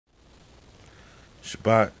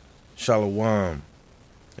Shabbat Shalom.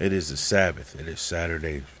 It is the Sabbath. It is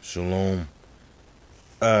Saturday. Shalom.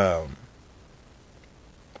 Um,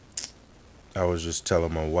 I was just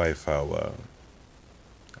telling my wife how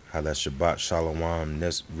that Shabbat Shalom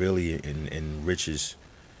really enriches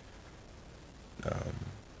um,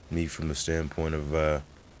 me from the standpoint of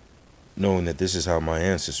knowing that this is how my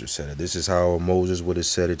ancestors said it. This is how Moses would have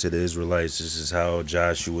said it to the Israelites. This is how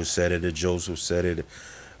Joshua said it, or Joseph said it,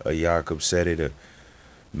 or Jacob said it.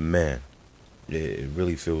 Man, it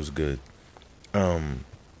really feels good. Um,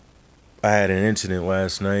 I had an incident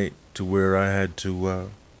last night to where I had to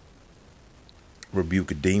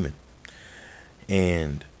rebuke a demon.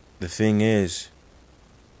 And the thing is,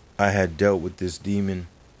 I had dealt with this demon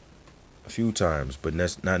a few times, but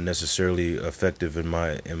not necessarily effective in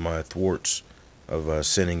my thwarts of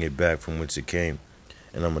sending it back from whence it came.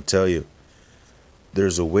 And I'm gonna tell you,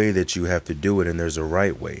 there's a way that you have to do it, and there's a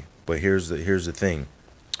right way. But here's the thing: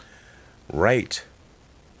 right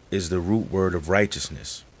is the root word of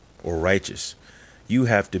righteousness, or righteous. You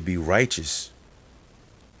have to be righteous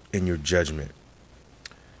in your judgment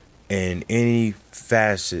and any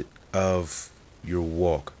facet of your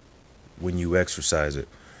walk when you exercise it.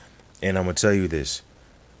 And I'm going to tell you this: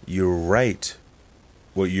 you're right.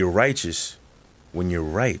 Well, you're righteous when you're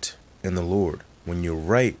right in the Lord, when you're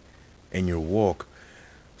right in your walk.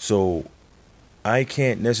 So I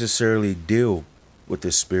can't necessarily deal with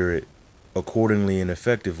the spirit accordingly and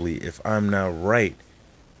effectively if I'm not right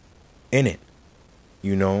in it.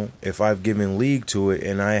 You know, if I've given league to it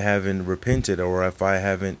and I haven't repented, or if I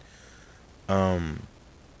haven't if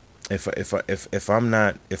I'm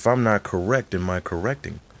not correct in my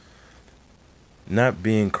correcting, not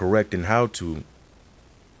being correct in how to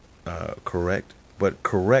correct, but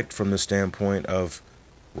correct from the standpoint of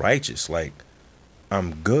righteous, like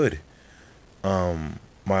I'm good. My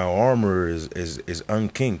armor is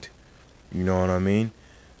unkinked. You know what I mean?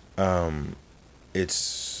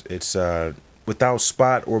 It's without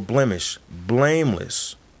spot or blemish,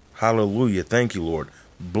 blameless. Hallelujah. Thank you, Lord.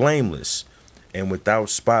 Blameless and without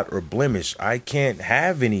spot or blemish. I can't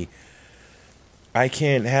be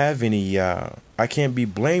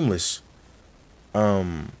blameless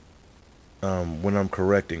when I'm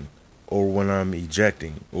correcting, or when I'm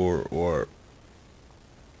ejecting, or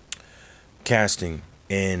casting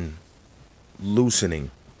and loosening,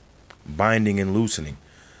 binding and loosening.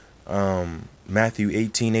 Matthew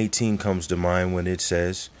 18:18 comes to mind when it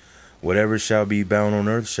says, whatever shall be bound on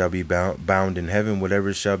earth shall be bound in heaven.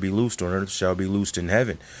 Whatever shall be loosed on earth shall be loosed in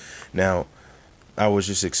heaven. Now, I was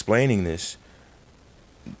just explaining this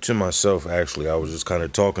to myself, actually. I was just kind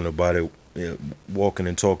of talking about it, walking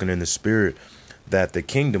and talking in the spirit, that the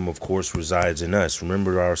kingdom, of course, resides in us.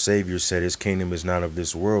 Remember, our Savior said his kingdom is not of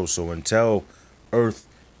this world. So until earth,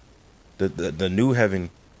 the new heaven,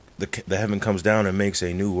 the heaven comes down and makes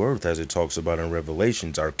a new earth, as it talks about in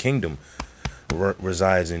Revelations, our kingdom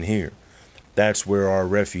resides in here. That's where our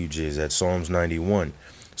refuge is, at Psalms 91.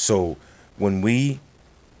 So when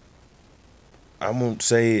I won't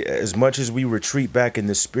say, as much as we retreat back in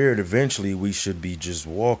the spirit, eventually we should be just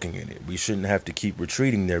walking in it. We shouldn't have to keep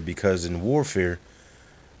retreating there, because in warfare,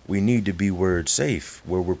 we need to be where it's safe,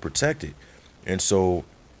 where we're protected. And so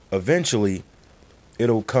eventually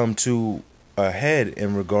it'll come to a head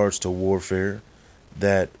in regards to warfare,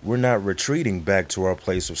 that we're not retreating back to our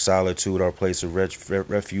place of solitude, our place of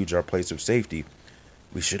refuge, our place of safety.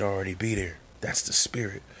 We should already be there. That's the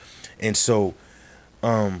spirit. And so,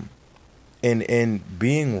 and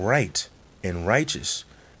being right and righteous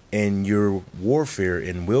in your warfare,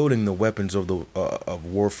 and wielding the weapons of the of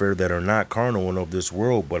warfare that are not carnal and of this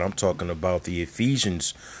world, but I'm talking about the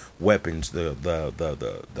Ephesians weapons, the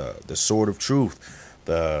sword of truth,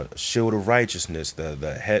 the shield of righteousness, the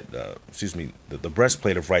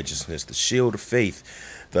breastplate of righteousness, the shield of faith,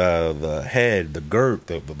 the head, the girt,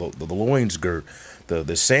 the loins girt,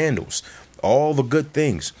 the sandals, all the good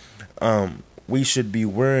things. We should be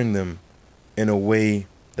wearing them in a way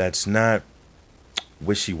that's not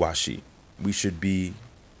wishy-washy. We should be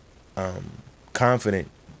confident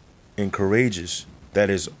and courageous. That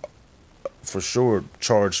is for sure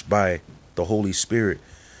charged by the Holy Spirit,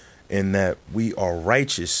 in that we are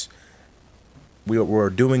righteous. We are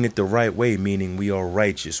doing it the right way, meaning we are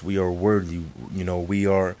righteous. We are worthy. You know, we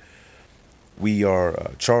are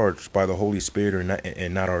charged by the Holy Spirit,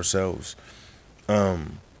 and not ourselves.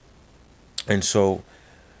 And so,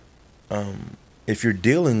 if you're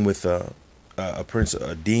dealing with a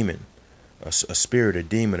demon, a spirit, a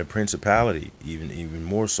demon, a principality, even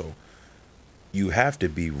more so, you have to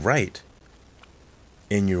be right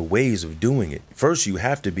in your ways of doing it. First, you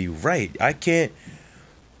have to be right. I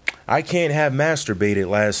I can't have masturbated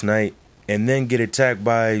last night and then get attacked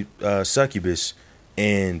by succubus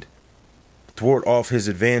and thwart off his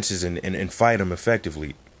advances and fight him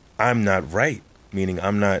effectively. I'm not right, meaning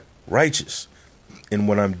I'm not righteous in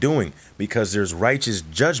what I'm doing, because there's righteous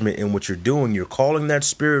judgment in what you're doing. You're calling that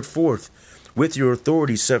spirit forth with your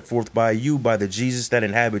authority set forth by you, by the Jesus that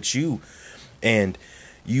inhabits you. And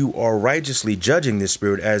you are righteously judging this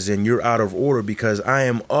spirit, as in you're out of order, because I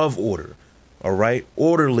am of order. All right.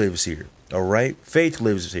 Order lives here. All right. Faith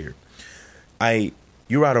lives here.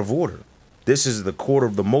 You're out of order. This is the court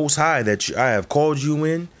of the Most High that I have called you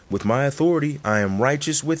in with my authority. I am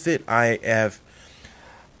righteous with it. I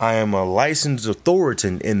am a licensed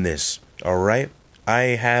authority in this. All right.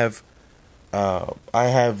 I have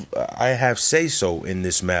say so in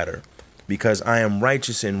this matter, because I am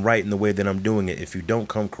righteous and right in the way that I'm doing it. If you don't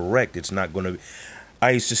come correct, it's not going to.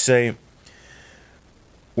 I used to say,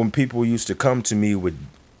 when people used to come to me with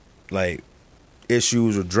like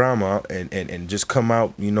issues or drama and just come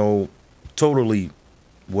out, totally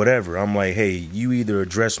whatever, I'm like, hey, you either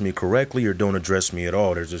address me correctly or don't address me at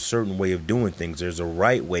all. There's a certain way of doing things. There's a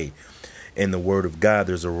right way in the word of God.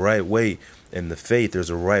 There's a right way in the faith. There's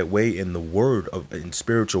a right way in the word of in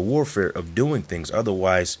spiritual warfare of doing things.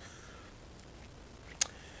 Otherwise,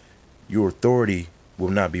 your authority will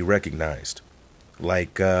not be recognized.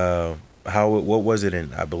 Like what was it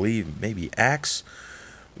in, I believe, maybe Acts,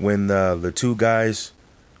 when the two guys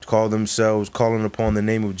called themselves calling upon the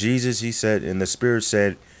name of Jesus. He said, and the Spirit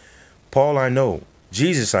said, Paul I know,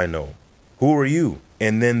 Jesus I know, who are you?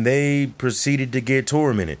 And then they proceeded to get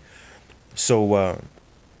tormented. So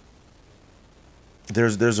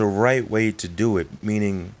there's a right way to do it,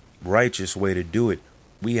 meaning righteous way to do it.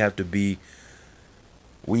 We have to be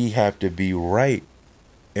right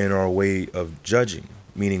in our way of judging,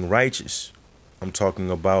 meaning righteous. I'm talking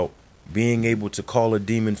about being able to call a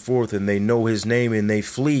demon forth and they know his name and they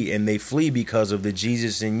flee because of the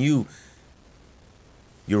Jesus in you.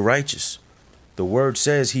 You're righteous. The word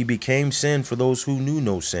says he became sin for those who knew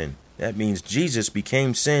no sin. That means Jesus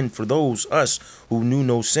became sin for us who knew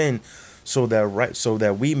no sin, so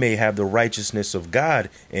that we may have the righteousness of God.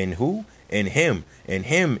 And who? In him. And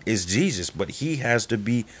him is Jesus, but he has to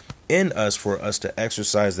be in us for us to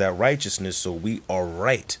exercise that righteousness, so we are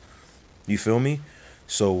right. You feel me?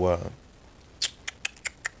 So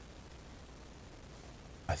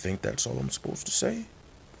I think that's all I'm supposed to say.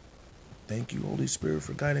 Thank you, Holy Spirit,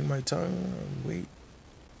 for guiding my tongue. Wait,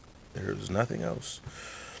 there's nothing else.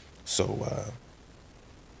 So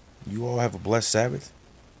you all have a blessed Sabbath.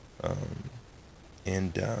 I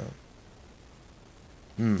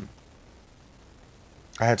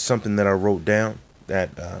had something that I wrote down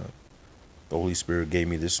that the Holy Spirit gave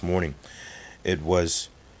me this morning. It was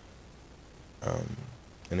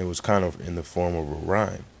and it was kind of in the form of a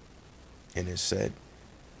rhyme, and it said,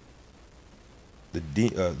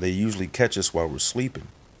 they usually catch us while we're sleeping,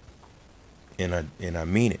 and I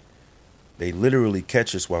mean it. They literally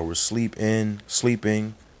catch us while we're sleeping.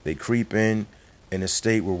 They creep in a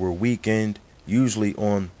state where we're weakened, usually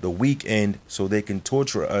on the weekend, so they can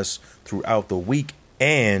torture us throughout the week.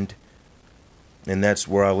 And that's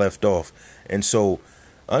where I left off. And so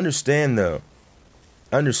understand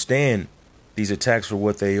these attacks for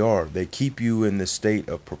what they are. They keep you in the state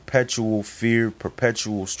of perpetual fear,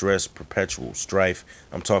 perpetual stress, perpetual strife.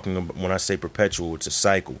 I'm talking about, when I say perpetual, it's a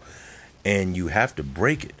cycle, and you have to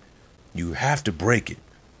break it. You have to break it.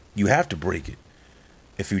 You have to break it.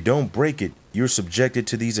 If you don't break it, you're subjected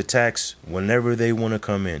to these attacks whenever they want to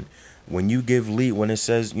come in. When you give lead, when it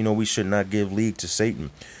says, we should not give league to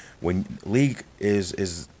Satan, when league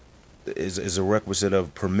is a requisite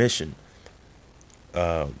of permission.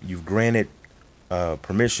 You've granted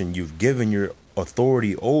permission. You've given your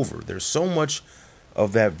authority over. There's so much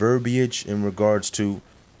of that verbiage in regards to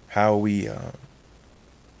how we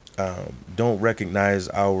don't recognize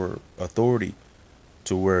our authority,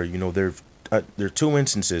 to where, there are two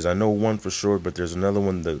instances. I know one for sure, but there's another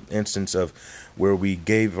one, the instance of where we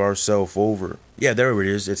gave ourselves over. Yeah, there it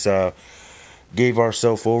is. It's gave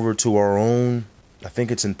ourselves over to our own. I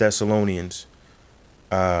think it's in Thessalonians,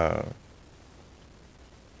 where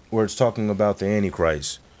it's talking about the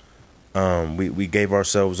Antichrist. We gave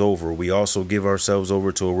ourselves over. We also give ourselves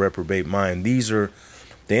over to a reprobate mind. The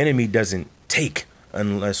enemy doesn't take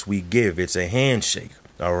unless we give. It's a handshake.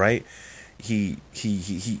 All right. He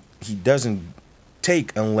doesn't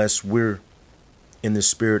take unless we're in the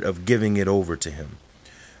spirit of giving it over to him,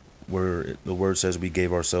 where the word says we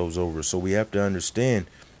gave ourselves over. So we have to understand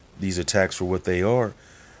these attacks for what they are.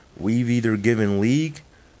 We've either given league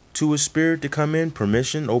to a spirit to come in,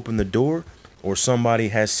 permission, open the door, or somebody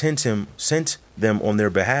has sent them on their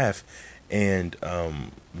behalf. And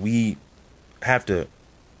we have to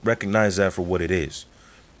recognize that for what it is.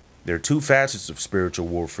 There are two facets of spiritual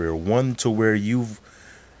warfare. One to where you've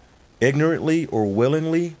ignorantly or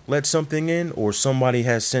willingly let something in, or somebody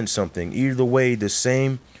has sent something. Either way, the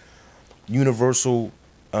same universal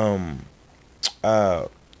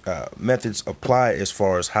methods apply as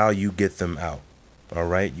far as how you get them out. All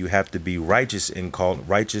right. You have to be righteous in called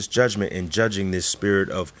righteous judgment in judging this spirit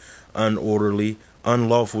of unorderly,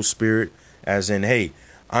 unlawful spirit, as in, hey,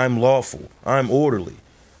 I'm lawful, I'm orderly.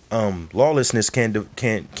 Lawlessness can't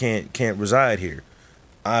reside here.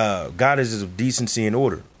 God is of decency and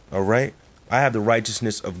order. All right. I have the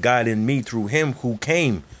righteousness of God in me through him who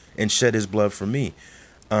came and shed his blood for me.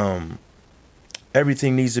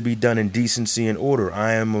 Everything needs to be done in decency and order.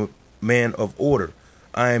 I am a man of order.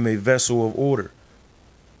 I am a vessel of order.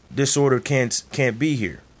 Disorder can't be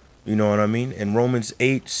here. You know what I mean? In Romans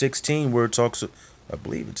 8:16, where it talks, I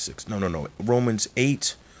believe it's 6. No. Romans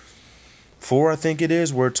 8:4, I think it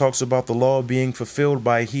is, where it talks about the law being fulfilled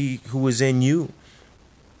by he who is in you.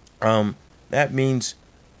 That means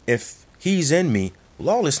if he's in me,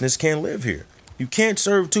 lawlessness can't live here. You can't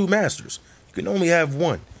serve two masters. You can only have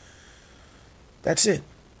one. That's it.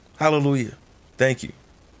 Hallelujah. Thank you.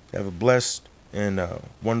 Have a blessed and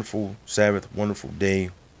wonderful Sabbath, wonderful day,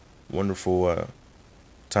 wonderful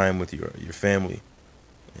time with your family.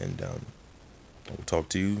 And I will talk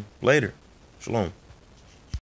to you later. Shalom.